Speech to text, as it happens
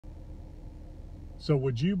So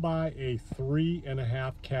would you buy a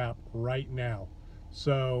 3.5 cap right now?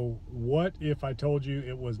 So what if I told you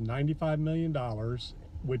it was $95 million,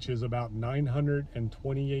 which is about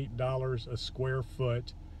 $928 a square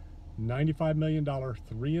foot, $95 million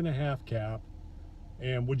 3.5 cap,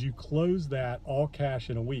 and would you close that all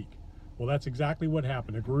cash in a week? Well, that's exactly what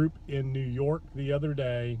happened. A group in New York the other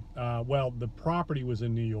day, well, the property was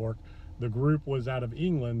in New York. The group was out of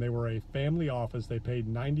England. They were a family office. They paid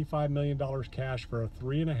 $95 million cash for a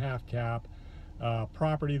 3.5 cap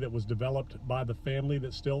property that was developed by the family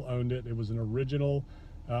that still owned it. It was an original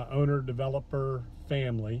owner-developer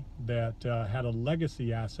family that had a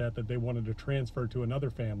legacy asset that they wanted to transfer to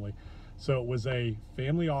another family. So it was a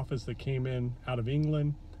family office that came in out of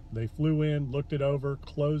England. They flew in, looked it over,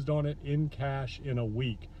 closed on it in cash in a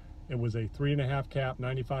week. It was a 3.5 cap,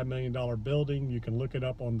 $95 million building. You can look it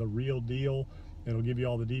up on The Real Deal. It'll give you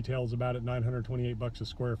all the details about it, 928 bucks a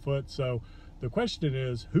square foot. So the question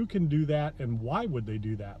is, who can do that and why would they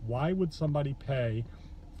do that? Why would somebody pay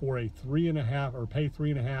for a 3.5 or pay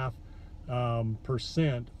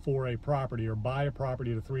 3.5% for a property or buy a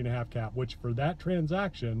property at a 3.5 cap, which for that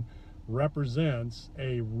transaction represents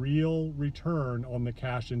a real return on the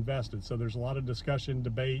cash invested. So there's a lot of discussion,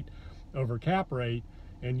 debate over cap rate,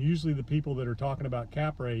 and usually the people that are talking about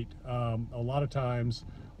cap rate a lot of times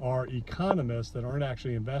are economists that aren't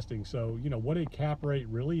actually investing. So you know what a cap rate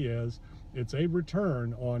really is. It's a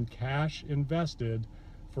return on cash invested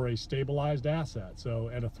for a stabilized asset. So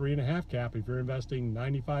at a 3.5 cap, if you're investing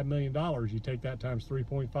 $95 million, you take that times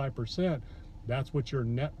 3.5%, that's what your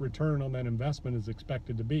net return on that investment is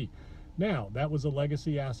expected to be. Now, that was a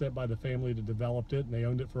legacy asset by the family that developed it, and they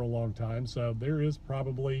owned it for a long time. So there is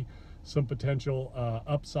probably some potential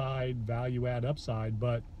upside, value add upside,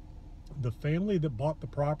 but the family that bought the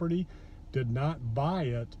property did not buy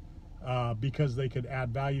it because they could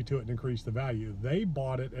add value to it and increase the value. They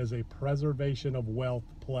bought it as a preservation of wealth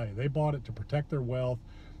play. They bought it to protect their wealth,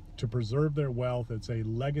 to preserve their wealth. It's a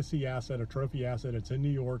legacy asset, a trophy asset. It's in New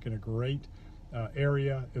York in a great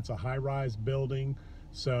area. It's a high-rise building,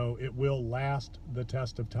 so it will last the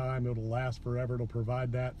test of time. It'll last forever. It'll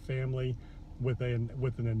provide that family with an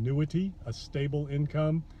annuity, a stable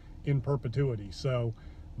income in perpetuity. So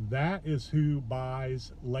that is who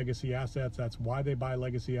buys legacy assets. That's why they buy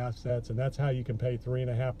legacy assets, and that's how you can pay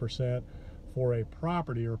 3.5% for a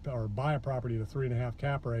property or buy a property at a 3.5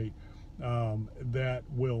 cap rate that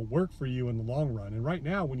will work for you in the long run. And right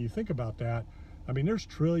now, when you think about that, I mean, there's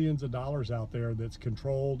trillions of dollars out there that's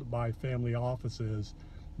controlled by family offices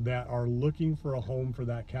that are looking for a home for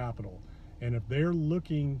that capital. And if they're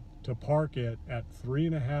looking to park it at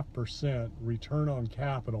 3.5% return on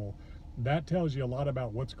capital, that tells you a lot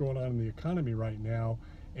about what's going on in the economy right now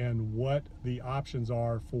and what the options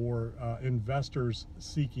are for investors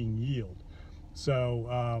seeking yield.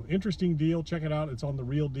 So interesting deal. Check it out. It's on The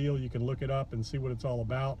Real Deal. You can look it up and see what it's all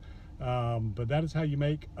about. But that is how you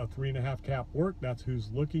make a 3.5 cap work. That's who's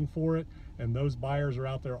looking for it. And those buyers are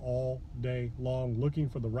out there all day long looking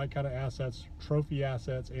for the right kind of assets, trophy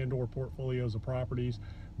assets and or portfolios of properties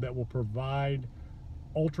that will provide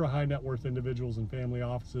ultra high net worth individuals and family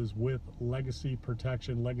offices with legacy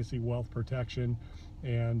protection, legacy wealth protection,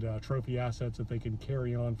 and trophy assets that they can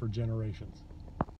carry on for generations.